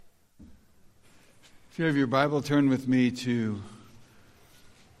If you have your Bible, turn with me to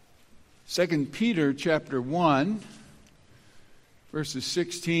 2 Peter chapter 1, verses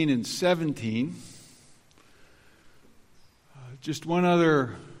 16 and 17. Just one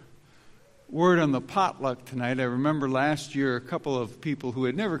other word on the potluck tonight. I remember last year a couple of people who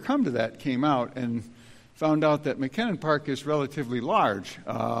had never come to that came out and found out that McKinnon Park is relatively large.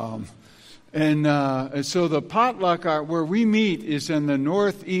 And so the potluck, where we meet, is in the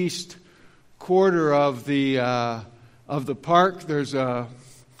northeast quarter of the park. There's a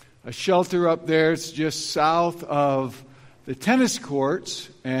shelter up there. It's just south of the tennis courts,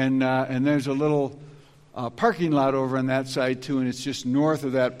 and there's a little parking lot over on that side too, and it's just north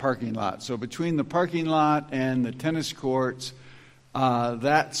of that parking lot. So between the parking lot and the tennis courts,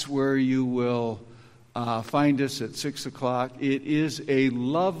 that's where you will find us at 6 o'clock. It is a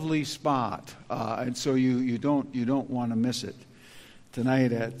lovely spot, and so you don't want to miss it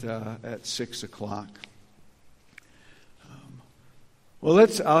tonight at 6 o'clock. Well,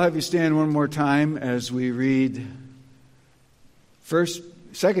 I'll have you stand one more time as we read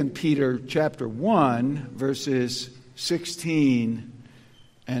 2 Peter chapter 1, verses 16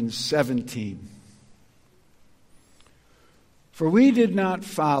 and 17. For we did not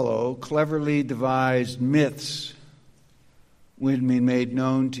follow cleverly devised myths when we made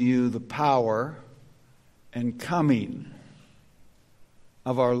known to you the power and coming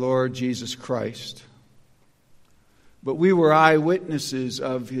of our Lord Jesus Christ, but we were eyewitnesses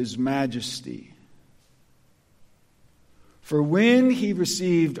of his majesty. For when he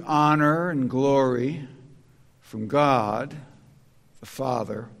received honor and glory from God the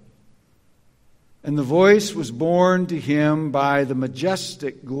Father, and the voice was borne to him by the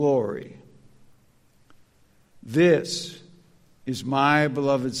majestic glory, "This is my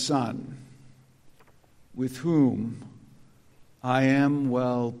beloved Son, with whom I am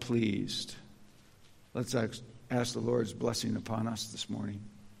well pleased." Let's ask the Lord's blessing upon us this morning.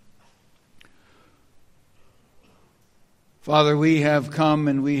 Father, we have come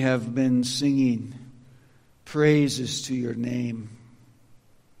and we have been singing praises to your name.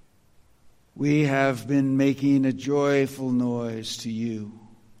 We have been making a joyful noise to you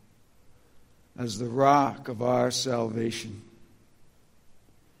as the rock of our salvation.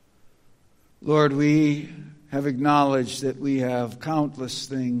 Lord, we have acknowledged that we have countless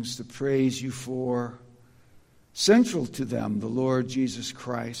things to praise you for. Central to them, the Lord Jesus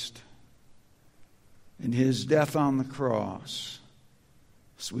Christ and his death on the cross,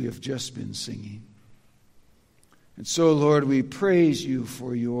 as we have just been singing. And so, Lord, we praise you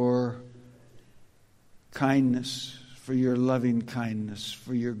for your kindness, for your loving kindness,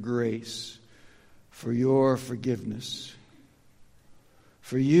 for your grace, for your forgiveness.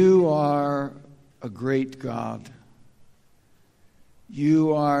 For you are a great God.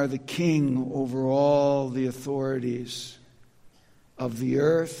 You are the king over all the authorities of the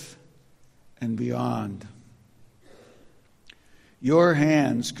earth and beyond. Your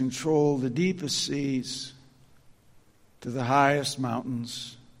hands control the deepest seas to the highest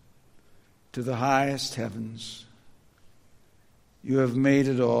mountains, to the highest heavens. You have made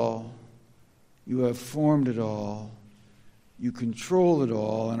it all. You have formed it all. You control it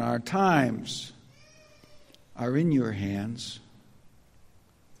all, and our times are in your hands.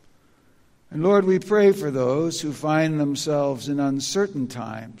 And Lord, we pray for those who find themselves in uncertain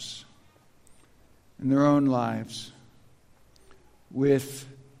times in their own lives, with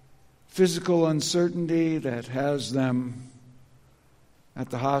physical uncertainty that has them at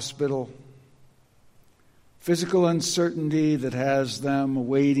the hospital, physical uncertainty that has them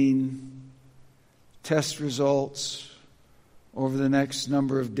awaiting test results over the next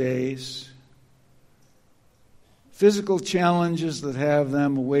number of days, physical challenges that have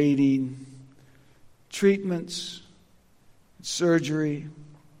them awaiting treatments, surgery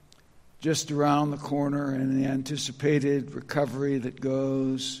just around the corner, and the anticipated recovery that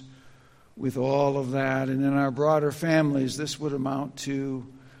goes with all of that. And in our broader families, this would amount to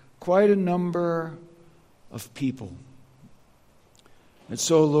quite a number of people. And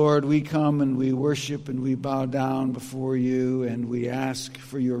so, Lord, we come and we worship and we bow down before you and we ask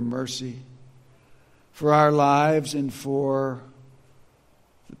for your mercy for our lives and for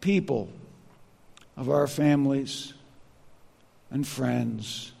the people of our families and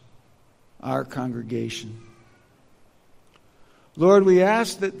friends, our congregation. Lord, we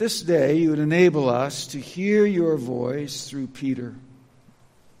ask that this day you would enable us to hear your voice through Peter.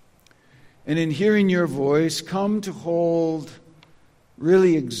 And in hearing your voice, come to hold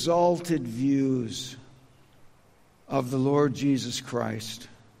really exalted views of the Lord Jesus Christ,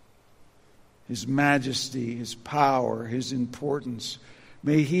 his majesty, his power, his importance,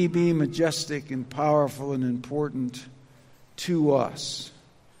 May he be majestic and powerful and important to us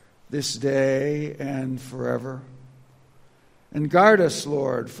this day and forever. And guard us,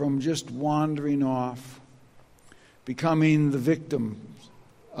 Lord, from just wandering off, becoming the victims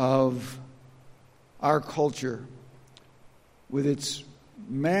of our culture with its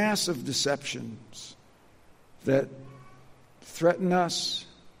massive deceptions that threaten us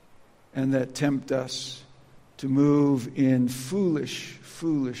and that tempt us to move in foolish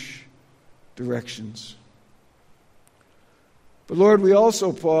directions. But Lord, we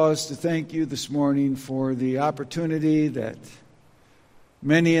also pause to thank you this morning for the opportunity that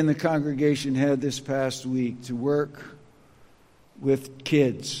many in the congregation had this past week to work with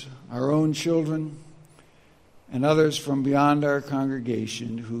kids, our own children, and others from beyond our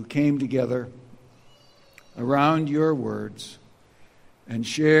congregation who came together around your words and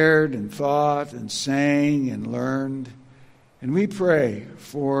shared and thought and sang and learned. And we pray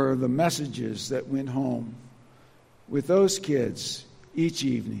for the messages that went home with those kids each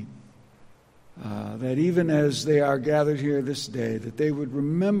evening, that even as they are gathered here this day, that they would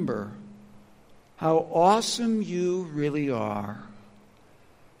remember how awesome you really are,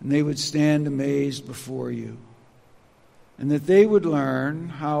 and they would stand amazed before you, and that they would learn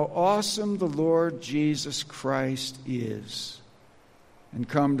how awesome the Lord Jesus Christ is, and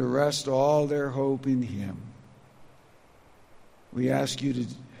come to rest all their hope in him. We ask you to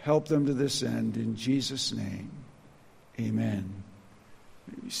help them to this end in Jesus' name. Amen.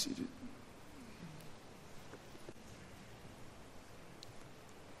 You may be seated.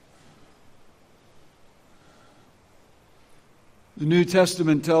 The New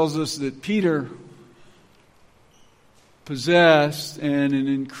Testament tells us that Peter possessed an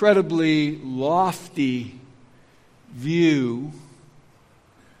incredibly lofty view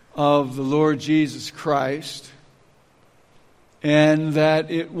of the Lord Jesus Christ, and that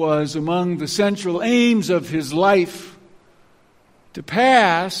it was among the central aims of his life to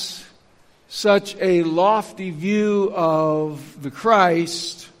pass such a lofty view of the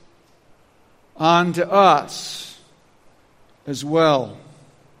Christ on to us as well.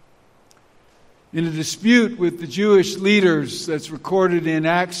 In a dispute with the Jewish leaders that's recorded in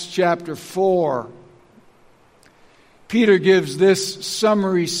Acts chapter 4, Peter gives this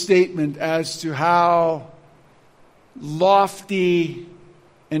summary statement as to how lofty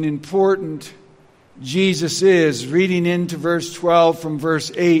and important Jesus is. Reading into verse 12 from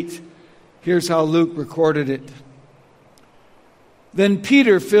verse 8, here's how Luke recorded it. Then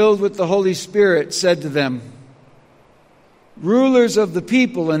Peter, filled with the Holy Spirit, said to them, "Rulers of the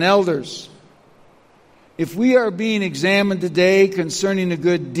people and elders, if we are being examined today concerning a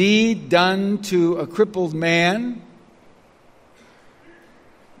good deed done to a crippled man,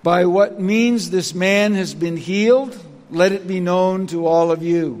 by what means this man has been healed, let it be known to all of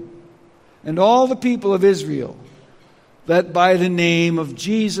you and all the people of Israel, that by the name of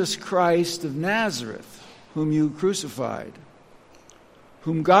Jesus Christ of Nazareth, whom you crucified,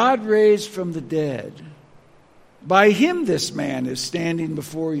 whom God raised from the dead, by him this man is standing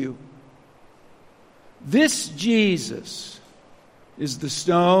before you. This Jesus is the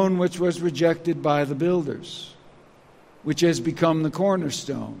stone which was rejected by the builders, which has become the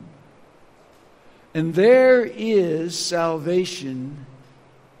cornerstone. And there is salvation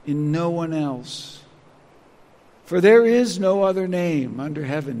in no one else. For there is no other name under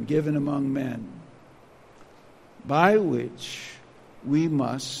heaven given among men by which we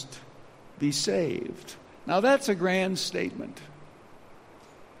must be saved." Now that's a grand statement.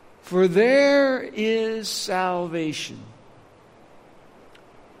 For there is salvation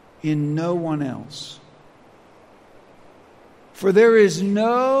in no one else. For there is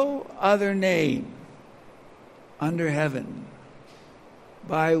no other name under heaven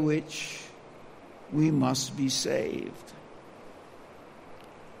by which we must be saved.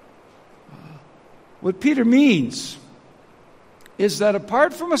 What Peter means is that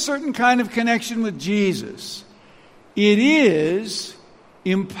apart from a certain kind of connection with Jesus, it is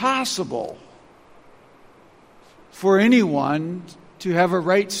impossible for anyone to have a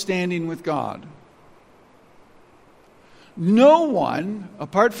right standing with God. No one,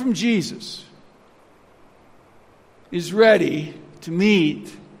 apart from Jesus, is ready to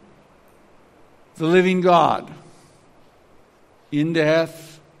meet the living God in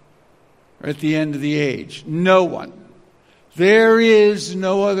death or at the end of the age. No one. There is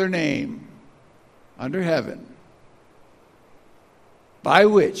no other name under heaven by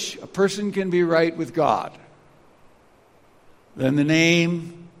which a person can be right with God than the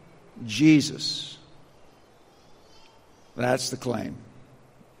name Jesus. That's the claim.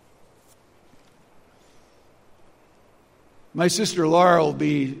 My sister Laura will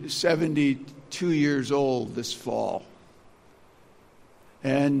be 72 years old this fall.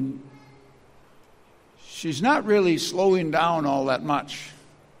 And she's not really slowing down all that much.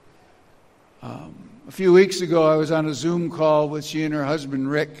 A few weeks ago, I was on a Zoom call with she and her husband,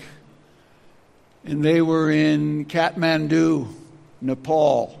 Rick, and they were in Kathmandu,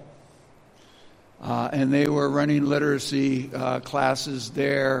 Nepal. And they were running literacy classes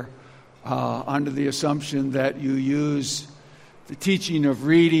there under the assumption that you use the teaching of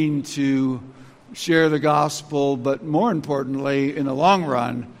reading to share the gospel, but more importantly, in the long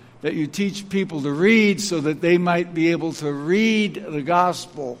run, that you teach people to read so that they might be able to read the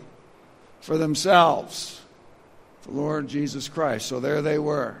gospel for themselves, the Lord Jesus Christ. So there they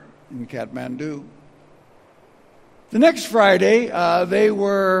were in Kathmandu. The next Friday, they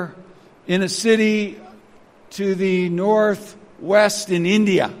were in a city to the northwest in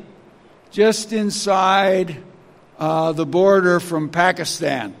India, just inside the border from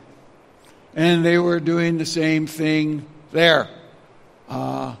Pakistan. And they were doing the same thing there.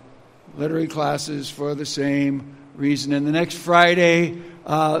 Literary classes for the same reason. And the next Friday,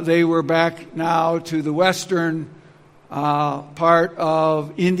 they were back now to the western part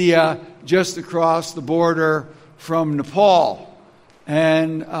of India, just across the border from Nepal.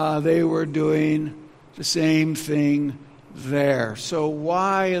 And they were doing the same thing there. So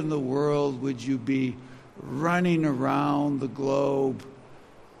why in the world would you be running around the globe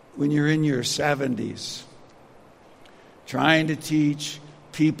when you're in your 70s, trying to teach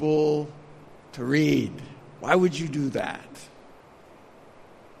people to read? Why would you do that?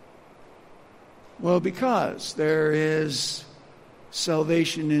 Well, because there is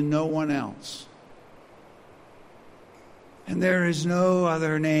salvation in no one else. And there is no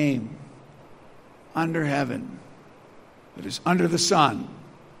other name under heaven that is under the sun,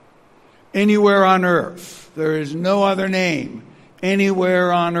 anywhere on earth. There is no other name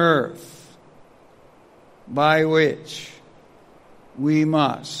anywhere on earth by which we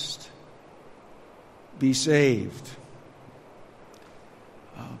must be saved.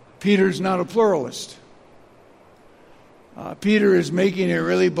 Peter's not a pluralist. Peter is making a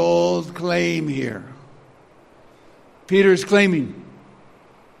really bold claim here. Peter is claiming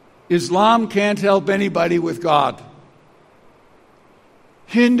Islam can't help anybody with God.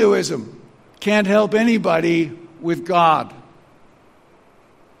 Hinduism can't help anybody with God.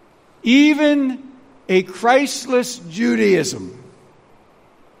 Even a Christless Judaism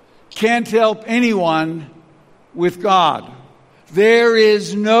can't help anyone with God. There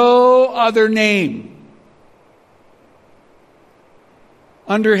is no other name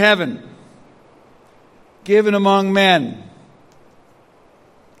under heaven given among men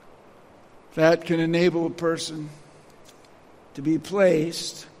that can enable a person to be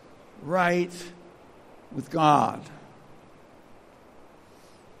placed right with God.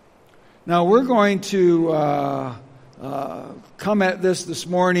 Now we're going to come at this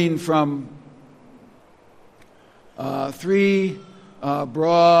morning from three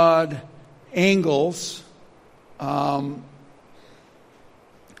broad angles, and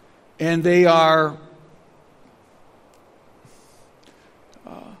they are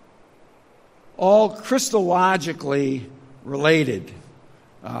all Christologically related.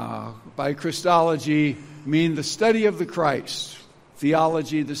 By Christology, I mean the study of the Christ.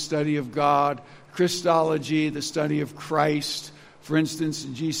 Theology, the study of God. Christology, the study of Christ. For instance,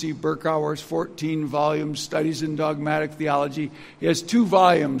 in G.C. Berkauer's 14-volume Studies in Dogmatic Theology, he has 2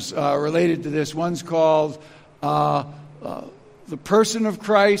 volumes related to this. One's called The Person of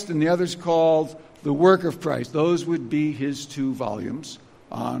Christ, and the other's called The Work of Christ. Those would be his 2 volumes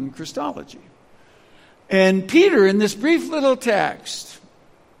on Christology. And Peter, in this brief little text,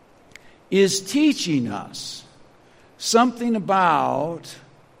 is teaching us something about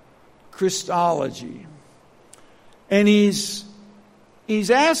Christology. And he's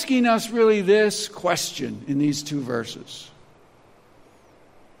asking us really this question in these 2 verses.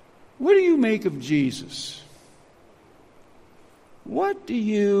 What do you make of Jesus? What do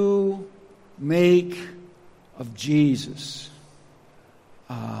you make of Jesus?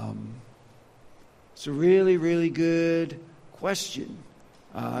 It's a really, really good question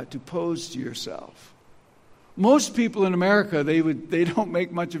to pose to yourself. Most people in America, they don't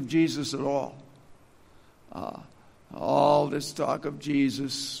make much of Jesus at all. All this talk of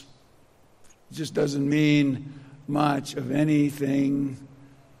Jesus just doesn't mean much of anything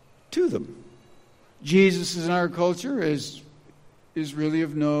to them. Jesus in our culture is really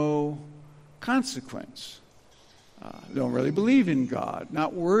of no consequence. They don't really believe in God,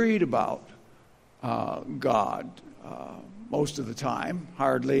 not worried about God most of the time,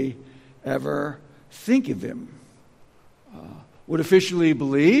 hardly ever think of him. would officially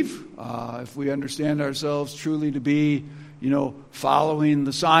believe, if we understand ourselves truly to be, following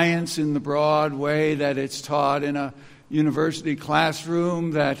the science in the broad way that it's taught in a university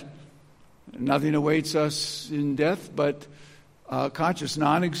classroom, that nothing awaits us in death but conscious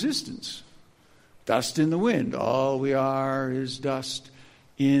non-existence. Dust in the wind. All we are is dust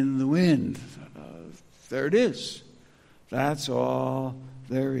in the wind. There it is. That's all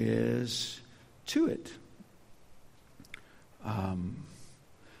there is to it.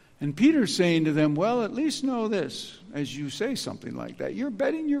 And Peter's saying to them, well, at least know this, as you say something like that. You're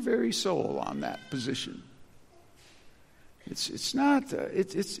betting your very soul on that position. It's not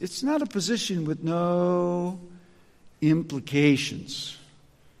a position with no implications.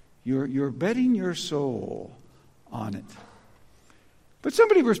 You're betting your soul on it. But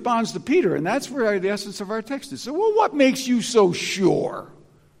somebody responds to Peter, and that's where the essence of our text is. So, well, what makes you so sure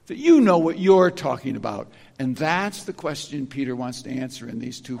that you know what you're talking about? And that's the question Peter wants to answer in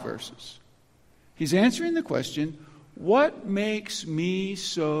these two verses. He's answering the question, what makes me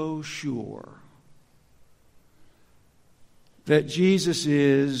so sure that Jesus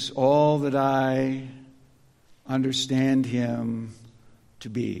is all that I understand him to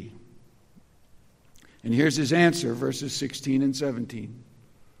be? And here's his answer, verses 16 and 17.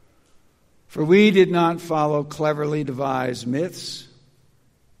 For we did not follow cleverly devised myths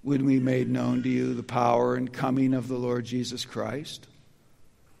when we made known to you the power and coming of the Lord Jesus Christ,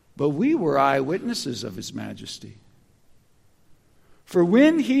 but we were eyewitnesses of his majesty. For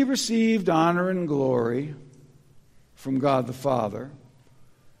when he received honor and glory from God the Father,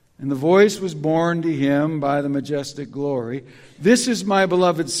 and the voice was borne to him by the majestic glory, this is my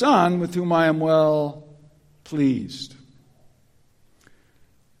beloved Son, with whom I am well pleased.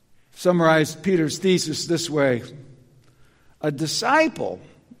 Summarized Peter's thesis this way: a disciple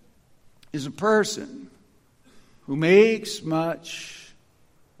is a person who makes much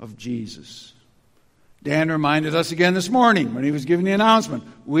of Jesus. Dan reminded us again this morning when he was giving the announcement.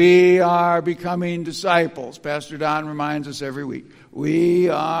 We are becoming disciples. Pastor Don reminds us every week. We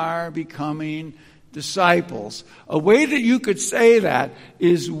are becoming disciples. A way that you could say that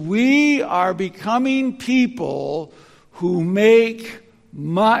is we are becoming people who make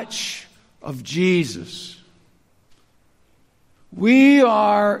much of Jesus. We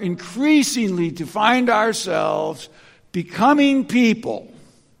are increasingly to find ourselves becoming people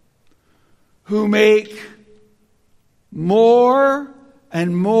who make more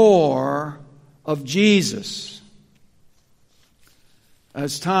and more of Jesus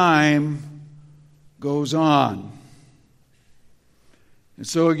as time goes on. And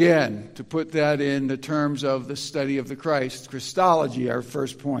so again, to put that in the terms of the study of the Christ, Christology, our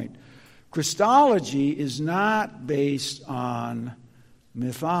first point. Christology is not based on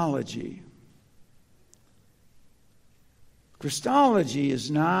mythology. Christology is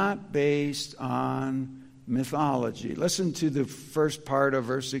not based on mythology. Listen to the first part of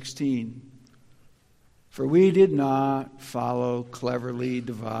verse 16. For we did not follow cleverly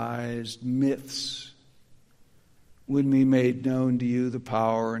devised myths when we made known to you the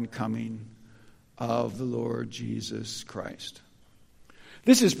power and coming of the Lord Jesus Christ.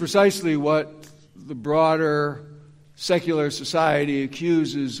 This is precisely what the broader secular society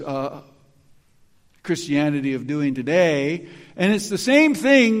accuses Christianity of doing today. And it's the same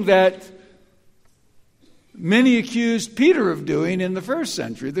thing that many accused Peter of doing in the first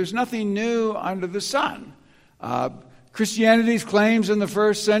century. There's nothing new under the sun. Christianity's claims in the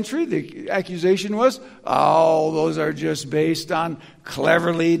first century, the accusation was, those are just based on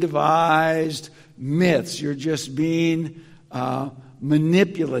cleverly devised myths. You're just being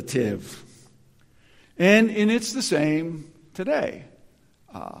manipulative. And it's the same today.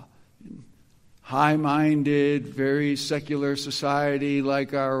 High-minded, very secular society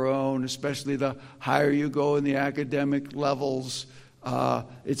like our own, especially the higher you go in the academic levels,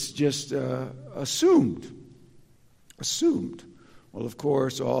 it's just assumed. Well, of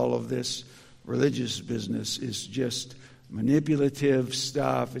course, all of this religious business is just manipulative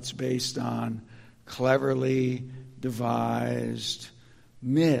stuff. It's based on cleverly devised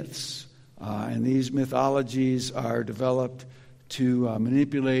myths. And these mythologies are developed to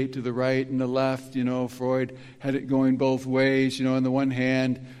manipulate to the right and the left. Freud had it going both ways. On the one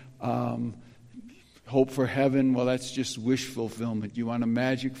hand, hope for heaven, well, that's just wish fulfillment. You want a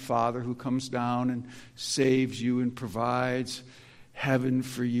magic father who comes down and saves you and provides heaven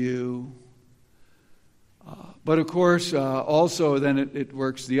for you. But of course, also then it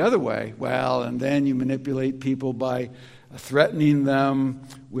works the other way. Well, and then you manipulate people by threatening them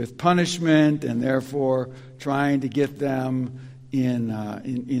with punishment and therefore trying to get them in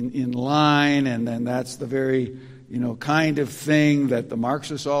line, and then that's the very kind of thing that the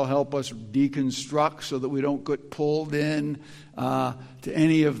Marxists all help us deconstruct so that we don't get pulled in to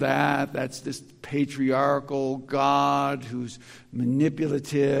any of that. That's this patriarchal God who's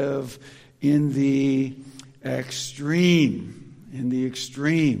manipulative in the extreme.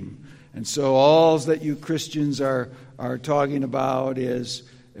 And so all that you Christians are talking about is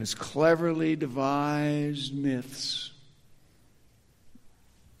cleverly devised myths.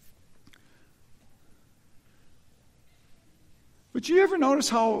 But you ever notice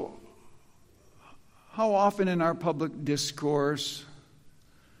how often in our public discourse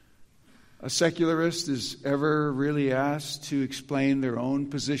a secularist is ever really asked to explain their own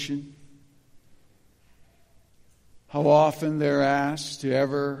position? How often they're asked to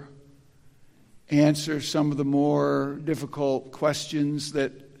ever answer some of the more difficult questions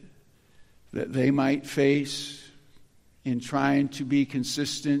that they might face in trying to be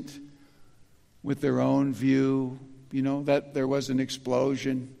consistent with their own view. That there was an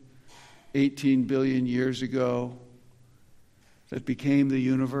explosion 18 billion years ago that became the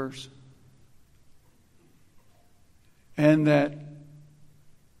universe. And that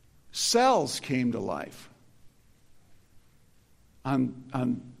cells came to life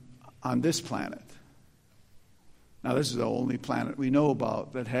on this planet. Now, this is the only planet we know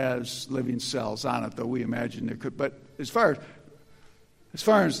about that has living cells on it, though we imagine there could. But as far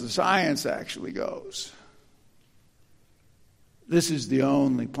as the science actually goes, this is the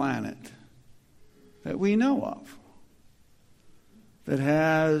only planet that we know of that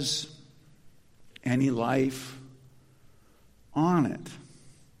has any life on it.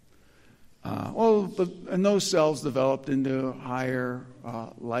 And those cells developed into higher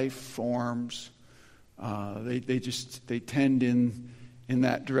life forms. They tend in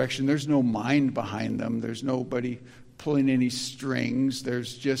that direction. There's no mind behind them. There's nobody pulling any strings.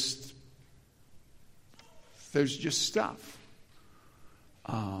 There's just stuff.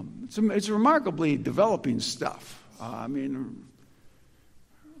 It's remarkably developing stuff. Around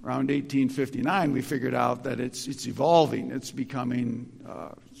 1859, we figured out that it's evolving. It's becoming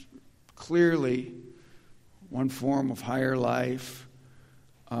clearly one form of higher life,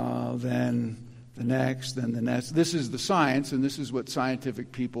 then the next, then the next. This is the science, and this is what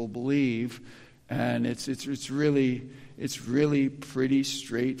scientific people believe, and it's really pretty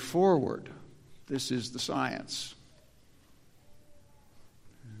straightforward. This is the science.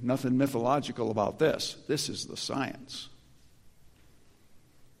 Nothing mythological about this. This is the science.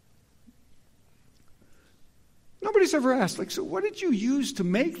 Nobody's ever asked, so what did you use to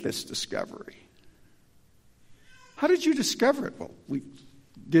make this discovery? How did you discover it? Well, we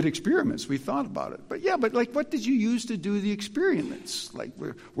did experiments. We thought about it. But what did you use to do the experiments?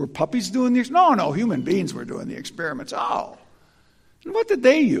 Were puppies doing these? No, human beings were doing the experiments. Oh. And what did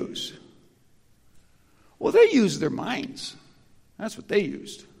they use? Well, they used their minds. That's what they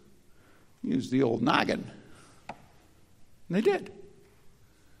used. Used the old noggin. And they did.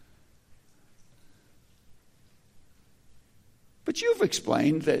 But you've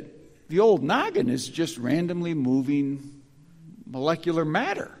explained that the old noggin is just randomly moving molecular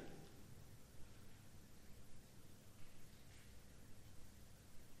matter.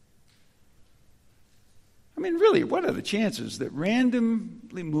 Really, what are the chances that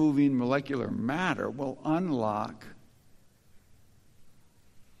randomly moving molecular matter will unlock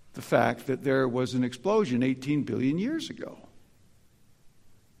the fact that there was an explosion 18 billion years ago?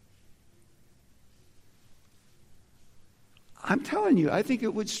 I'm telling you, I think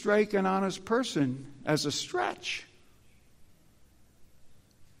it would strike an honest person as a stretch.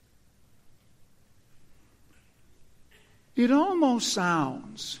 It almost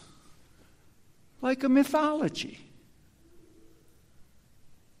sounds like a mythology,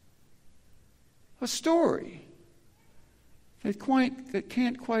 a story that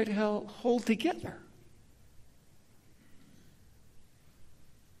can't quite hold together.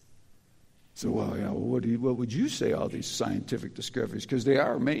 So, what would you say all these scientific discoveries? Because they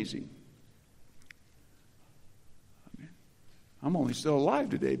are amazing. I'm only still alive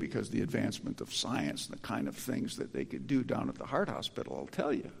today because of the advancement of science and the kind of things that they could do down at the heart hospital. I'll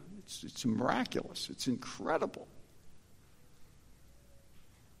tell you, it's miraculous. It's incredible.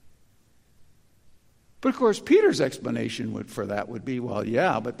 But of course, Peter's explanation for that would be,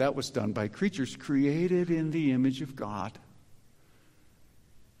 but that was done by creatures created in the image of God.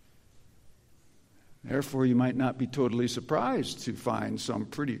 Therefore, you might not be totally surprised to find some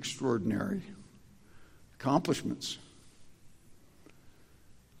pretty extraordinary accomplishments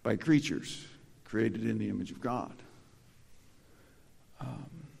by creatures created in the image of God.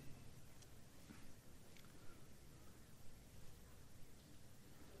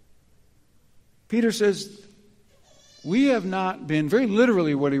 Peter says We have not been, very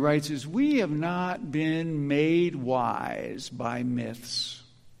literally what he writes is, we have not been made wise by myths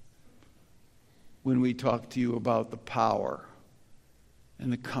when we talk to you about the power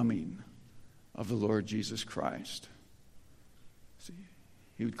and the coming of the Lord Jesus Christ. See,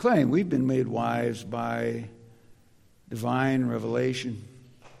 he would claim we've been made wise by divine revelation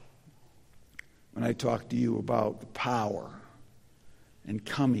when I talk to you about the power and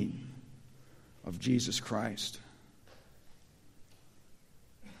coming of Jesus Christ.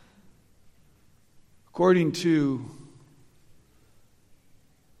 According to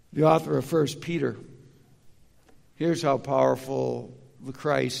the author of 1 Peter, here's how powerful the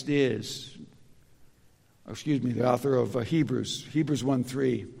Christ is. The author of Hebrews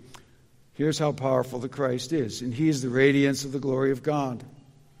 1:3. Here's how powerful the Christ is. And he is the radiance of the glory of God,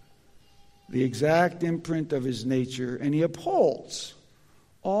 the exact imprint of his nature, and he upholds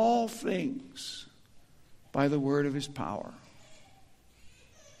all things by the word of his power.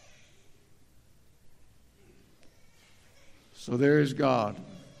 So there is God.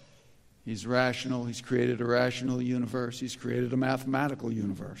 He's rational. He's created a rational universe. He's created a mathematical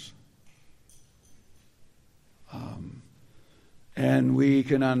universe. And we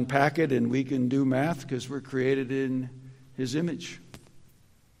can unpack it and we can do math because we're created in his image.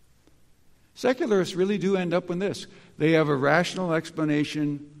 Secularists really do end up with this. They have a rational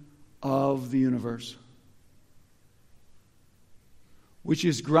explanation of the universe, which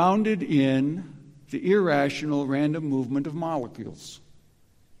is grounded in the irrational random movement of molecules.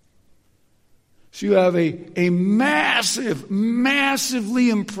 So you have a massively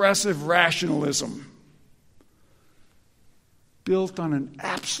impressive rationalism built on an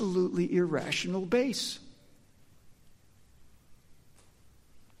absolutely irrational base.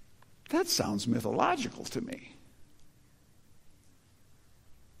 That sounds mythological to me.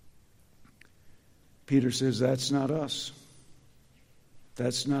 Peter says that's not us.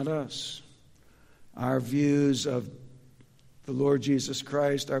 That's not us. Our views of the Lord Jesus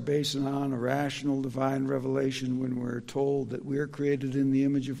Christ are based on a rational divine revelation when we're told that we're created in the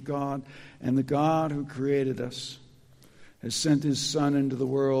image of God, and the God who created us has sent his Son into the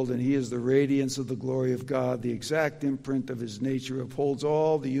world, and he is the radiance of the glory of God, the exact imprint of his nature, upholds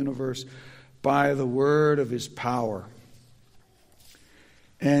all the universe by the word of his power.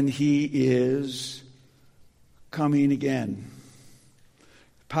 And he is coming again.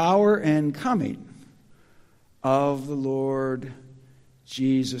 Power and coming of the Lord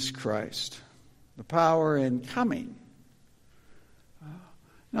Jesus Christ. The power and coming.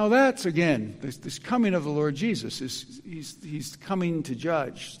 Now that's, again, this coming of the Lord Jesus, he's coming to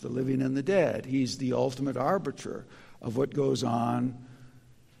judge the living and the dead. He's the ultimate arbiter of what goes on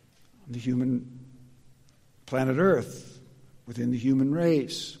the human planet Earth, within the human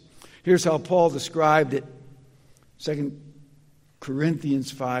race. Here's how Paul described it. 2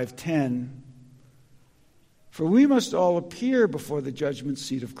 Corinthians 5:10. For we must all appear before the judgment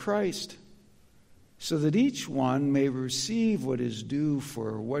seat of Christ, so that each one may receive what is due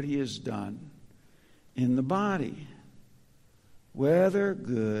for what he has done in the body, whether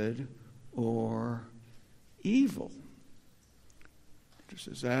good or evil. Peter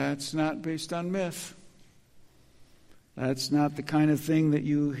says that's not based on myth. That's not the kind of thing that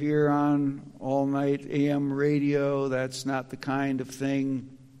you hear on all-night AM radio. That's not the kind of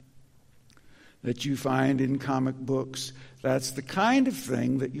thing that you find in comic books. That's the kind of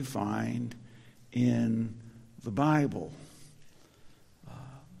thing that you find in the Bible.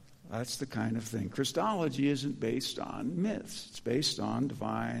 That's the kind of thing. Christology isn't based on myths. It's based on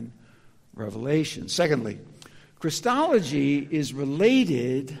divine revelation. Secondly, Christology is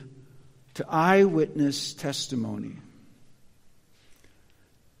related to eyewitness testimony.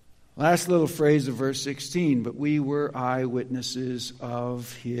 Last little phrase of verse 16, but we were eyewitnesses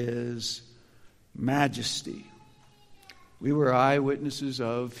of his majesty. We were eyewitnesses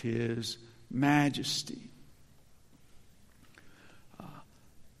of his majesty.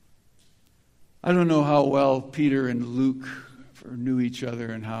 I don't know how well Peter and Luke knew each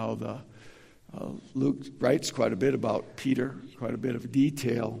other and how Luke writes quite a bit about Peter, quite a bit of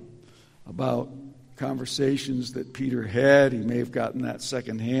detail about conversations that Peter had. He may have gotten that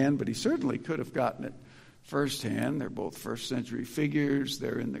secondhand, but he certainly could have gotten it firsthand. They're both first century figures.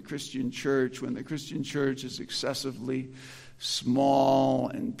 They're in the Christian church when the Christian church is excessively small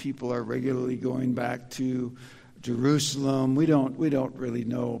and people are regularly going back to Jerusalem. We don't really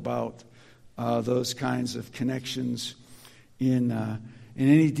know about those kinds of connections in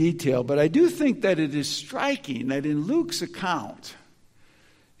any detail, but I do think that it is striking that in Luke's account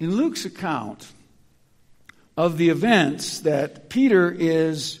of the events that Peter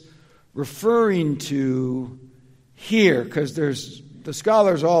is referring to here, because the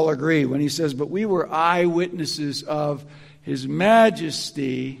scholars all agree when he says, but we were eyewitnesses of his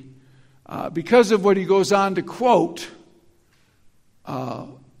majesty, because of what he goes on to quote,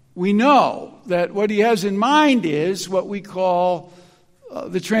 we know that what he has in mind is what we call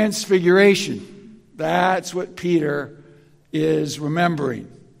the transfiguration. That's what Peter is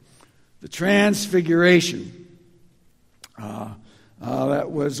remembering. The transfiguration. That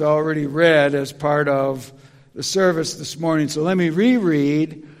was already read as part of the service this morning. So let me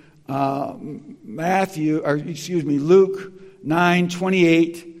reread Luke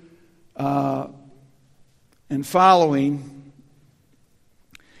 9:28 and following.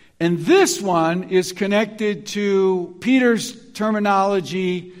 And this one is connected to Peter's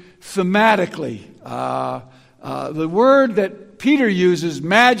terminology thematically. The word that Peter uses,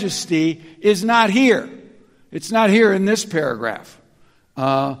 majesty, is not here. It's not here in this paragraph.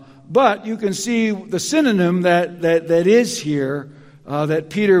 But you can see the synonym that is here that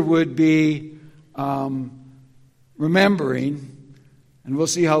Peter would be remembering. And we'll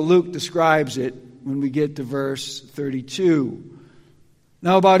see how Luke describes it when we get to verse 32.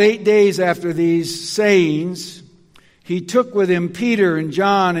 Now, about 8 days after these sayings, he took with him Peter and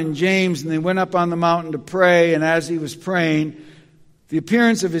John and James, and they went up on the mountain to pray. And as he was praying, the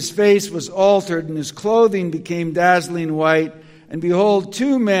appearance of his face was altered, and his clothing became dazzling white. And behold,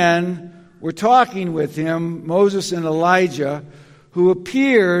 2 men were talking with him, Moses and Elijah, who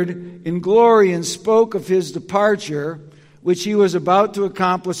appeared in glory and spoke of his departure, which he was about to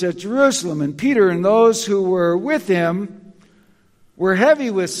accomplish at Jerusalem. And Peter and those who were with him were heavy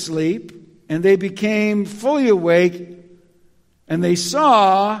with sleep, and they became fully awake, and they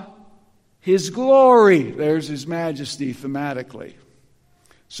saw his glory. There's his majesty thematically.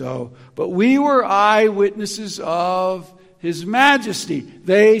 So, but we were eyewitnesses of his majesty.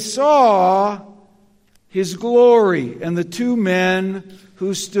 They saw his glory, and the 2 men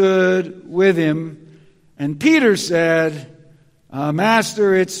who stood with him. And Peter said,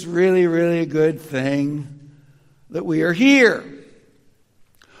 Master, it's really, really a good thing that we are here.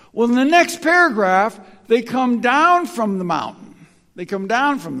 Well, in the next paragraph, they come down from the mountain. They come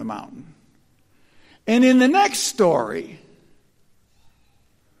down from the mountain. And in the next story,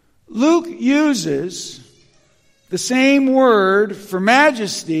 Luke uses the same word for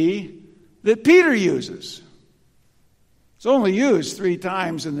majesty that Peter uses. It's only used 3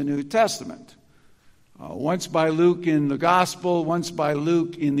 times in the New Testament. Once by Luke in the Gospel, once by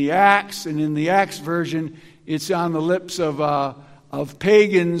Luke in the Acts, and in the Acts version, it's on the lips of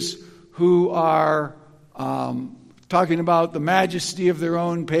pagans who are talking about the majesty of their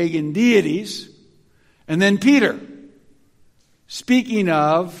own pagan deities. And then Peter, speaking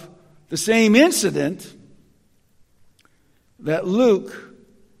of the same incident that Luke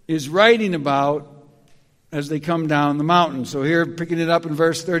is writing about as they come down the mountain. So here, picking it up in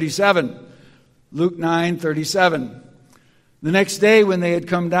verse 37, Luke 9:37. The next day when they had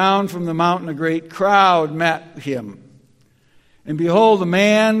come down from the mountain, a great crowd met him. And behold, a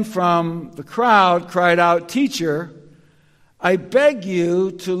man from the crowd cried out, Teacher, I beg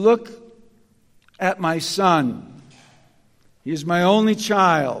you to look at my son. He is my only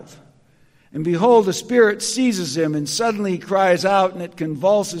child. And behold, the spirit seizes him, and suddenly he cries out, and it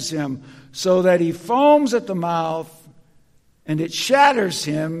convulses him, so that he foams at the mouth, and it shatters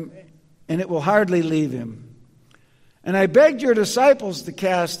him, and it will hardly leave him. And I begged your disciples to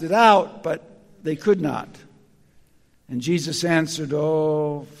cast it out, but they could not. And Jesus answered,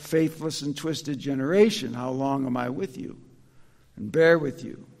 O faithless and twisted generation, how long am I with you and bear with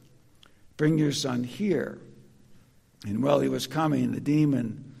you? Bring your son here. And while he was coming, the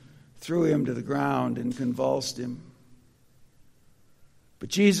demon threw him to the ground and convulsed him. But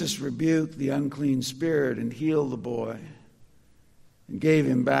Jesus rebuked the unclean spirit and healed the boy and gave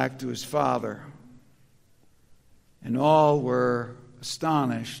him back to his father. And all were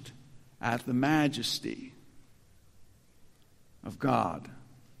astonished at the majesty of God.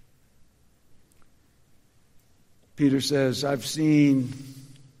 Peter says,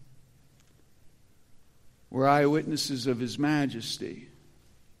 we're eyewitnesses of his majesty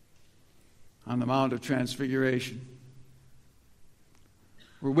on the Mount of Transfiguration.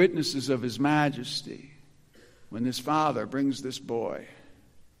 We're witnesses of his majesty when his father brings this boy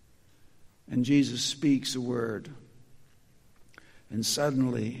and Jesus speaks a word. And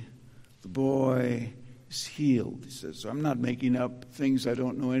suddenly the boy is healed. He says, I'm not making up things I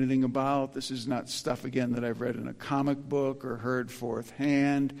don't know anything about. This is not stuff, again, that I've read in a comic book or heard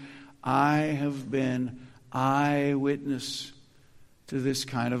firsthand. I have been eyewitness to this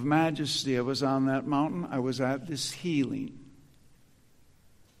kind of majesty. I was on that mountain. I was at this healing.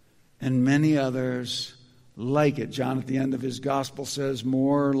 And many others like it. John at the end of his gospel says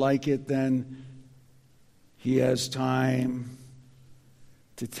more like it than he has time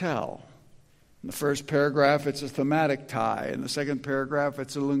to tell. In the first paragraph, it's a thematic tie. In the second paragraph,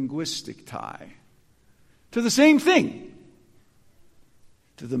 it's a linguistic tie. To the same thing.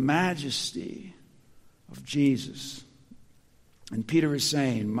 To the majesty of Jesus. And Peter is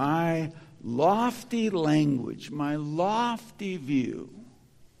saying, my lofty language, my lofty view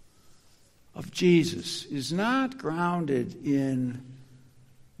of Jesus is not grounded in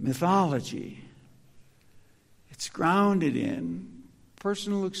mythology. It's grounded in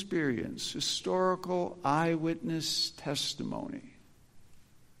personal experience, historical eyewitness testimony.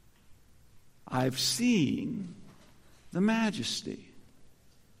 I've seen the majesty.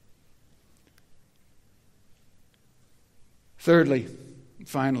 Thirdly,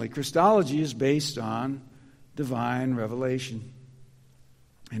 finally, Christology is based on divine revelation.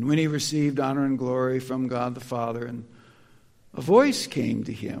 And when he received honor and glory from God the Father, and a voice came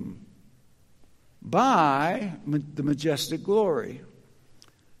to him by the majestic glory.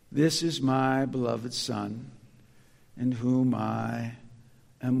 This is my beloved Son, in whom I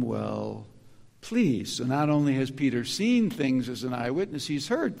am well pleased. So not only has Peter seen things as an eyewitness, he's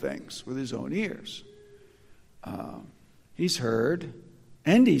heard things with his own ears. He's heard,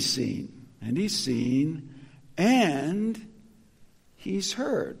 and he's seen, and he's seen, and he's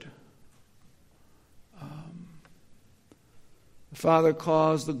heard. The Father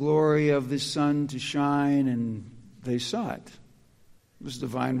caused the glory of the Son to shine, and they saw it. It was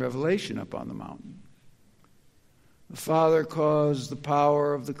divine revelation up on the mountain. The Father caused the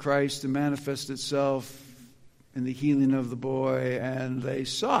power of the Christ to manifest itself in the healing of the boy, and they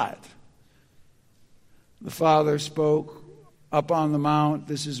saw it. The Father spoke up on the mount,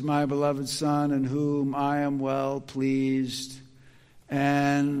 this is my beloved Son, in whom I am well pleased.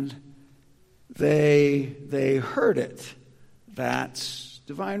 And they heard it. That's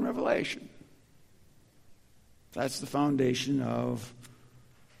divine revelation. That's the foundation of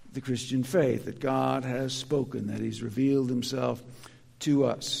the Christian faith, that God has spoken, that he's revealed himself to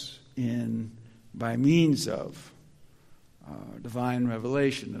us by means of divine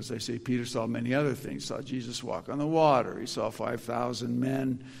revelation. As I say, Peter saw many other things. He saw Jesus walk on the water. He saw 5,000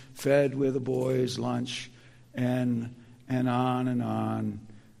 men fed with a boy's lunch, and on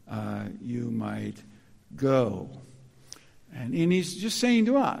you might go. And he's just saying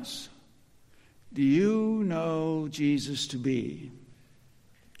to us, do you know Jesus to be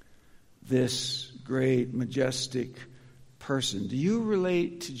this great, majestic person? Do you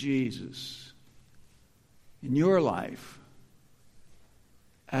relate to Jesus in your life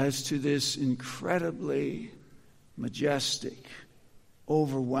as to this incredibly majestic,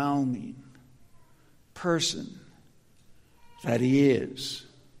 overwhelming person that he is?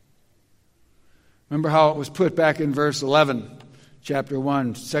 Remember how it was put back in verse 11, chapter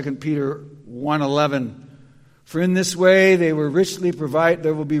 1, 2 Peter 1:11. For in this way there will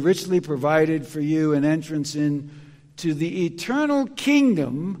be richly provided for you an entrance into the eternal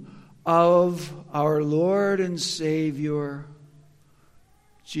kingdom of our Lord and Savior,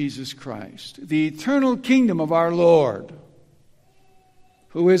 Jesus Christ. The eternal kingdom of our Lord,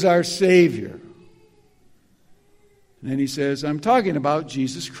 who is our Savior. And then he says, I'm talking about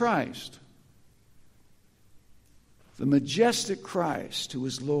Jesus Christ. The majestic Christ who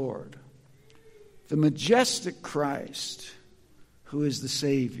is Lord. The majestic Christ who is the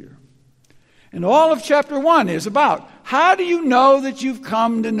Savior. And all of chapter 1 is about, how do you know that you've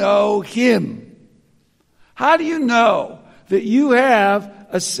come to know him? How do you know that you have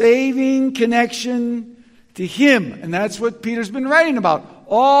a saving connection to him? And that's what Peter's been writing about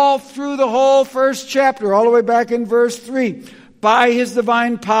all through the whole first chapter, all the way back in verse 3. By his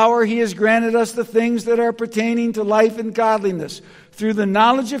divine power, he has granted us the things that are pertaining to life and godliness, through the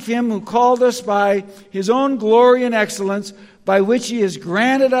knowledge of him who called us by his own glory and excellence, by which he has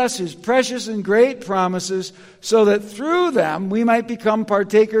granted us his precious and great promises, so that through them we might become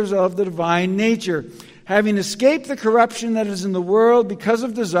partakers of the divine nature, having escaped the corruption that is in the world because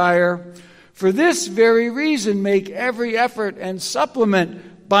of desire. For this very reason, make every effort and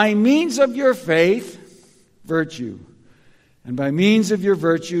supplement by means of your faith, virtue. And by means of your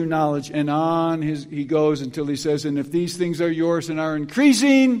virtue, knowledge. And on he goes until he says, and if these things are yours and are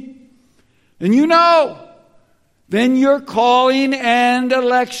increasing, then you know. Then your calling and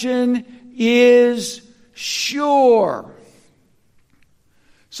election is sure.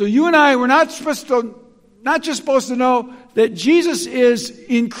 So you and I, we're not just supposed to know that Jesus is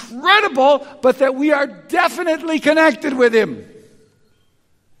incredible, but that we are definitely connected with him.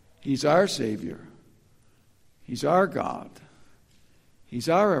 He's our Savior. He's our God. He's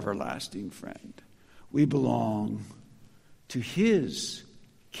our everlasting friend. We belong to His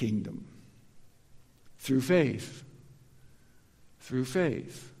kingdom through faith. Through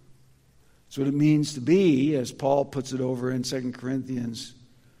faith. That's what it means to be, as Paul puts it over in 2 Corinthians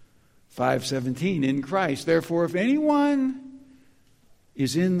 5:17, in Christ. Therefore, if anyone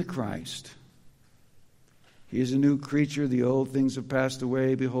is in the Christ, he is a new creature. The old things have passed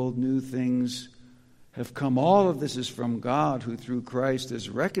away. Behold, new things have come. All of this is from God, who through Christ has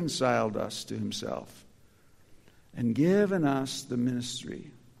reconciled us to Himself and given us the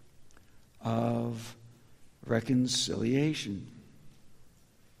ministry of reconciliation.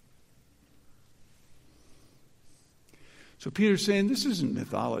 So Peter's saying, this isn't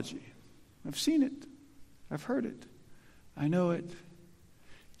mythology. I've seen it. I've heard it. I know it.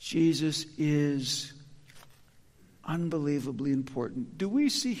 Jesus is unbelievably important. Do we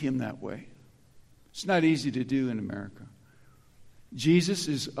see Him that way? It's not easy to do in America. Jesus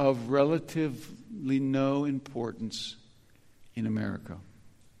is of relatively no importance in America.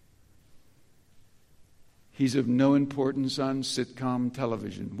 He's of no importance on sitcom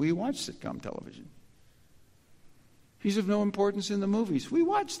television. We watch sitcom television. He's of no importance in the movies. We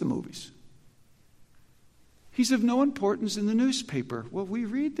watch the movies. He's of no importance in the newspaper. Well, we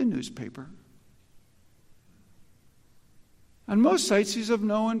read the newspaper. On most sites, He's of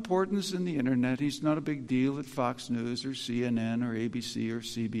no importance in the internet. He's not a big deal at Fox News or CNN or ABC or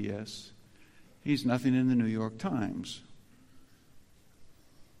CBS. He's nothing in the New York Times.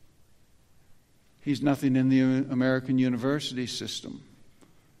 He's nothing in the American university system.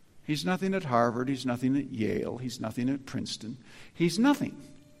 He's nothing at Harvard. He's nothing at Yale. He's nothing at Princeton. He's nothing.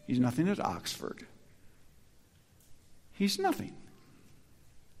 He's nothing at Oxford. He's nothing.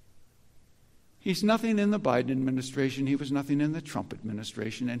 He's nothing in the Biden administration. He was nothing in the Trump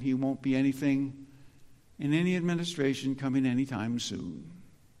administration, and he won't be anything in any administration coming anytime soon.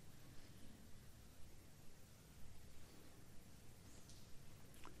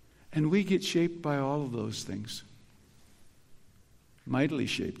 And we get shaped by all of those things. Mightily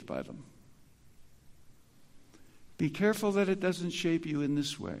shaped by them. Be careful that it doesn't shape you in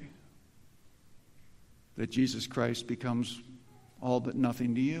this way. That Jesus Christ becomes all but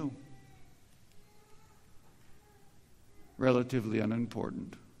nothing to you. Relatively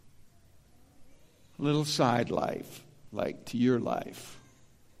unimportant. A little side life, like to your life,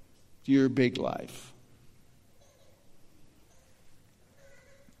 to your big life.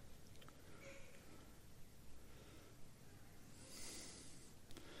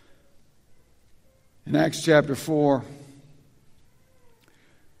 In Acts chapter 4,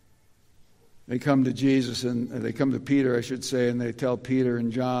 they come to Jesus, and they come to Peter, I should say, and they tell Peter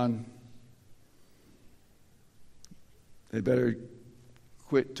and John they better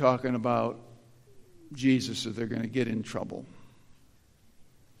quit talking about Jesus or they're going to get in trouble.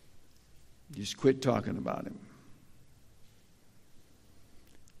 Just quit talking about Him.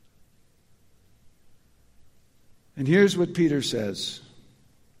 And here's what Peter says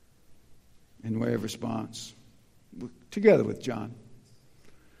in way of response, together with John.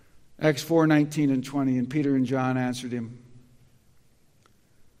 Acts 4:19 and 20, and Peter and John answered him,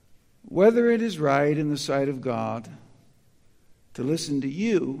 "Whether it is right in the sight of God to listen to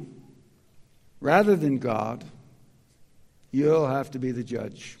you rather than God, you'll have to be the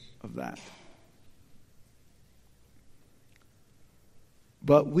judge of that.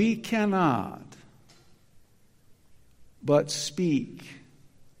 But we cannot but speak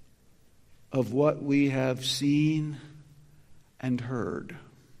of what we have seen and heard."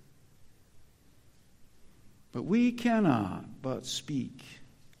 But we cannot but speak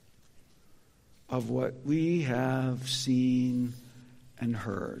of what we have seen and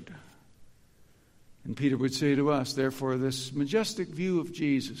heard. And Peter would say to us, therefore, this majestic view of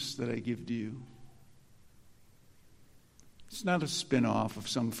Jesus that I give to you, it's not a spin-off of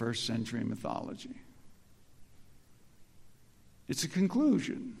some first century mythology. It's a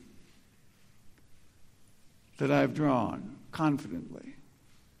conclusion that I've drawn confidently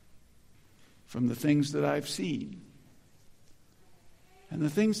from the things that I've seen and the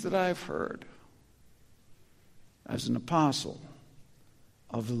things that I've heard as an apostle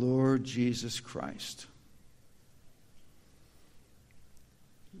of the Lord Jesus Christ.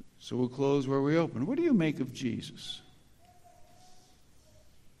 So we'll close where we open. What do you make of Jesus?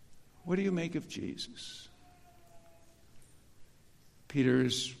 What do you make of Jesus? Peter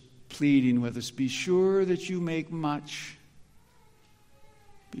is pleading with us, be sure that you make much.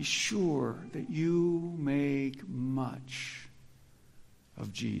 Be sure that you make much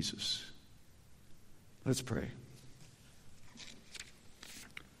of Jesus. Let's pray.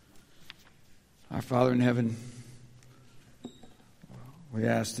 Our Father in heaven, We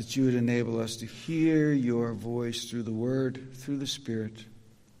ask that you would enable us to hear your voice through the Word, through the Spirit,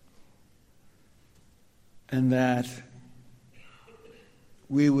 and that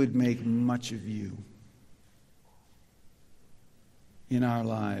we would make much of you in our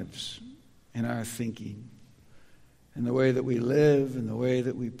lives, in our thinking, in the way that we live, in the way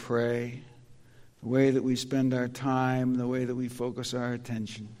that we pray, the way that we spend our time, the way that we focus our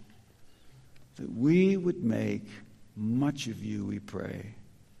attention. That we would make much of you, we pray,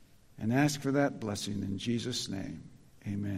 and ask for that blessing in Jesus' name. Amen.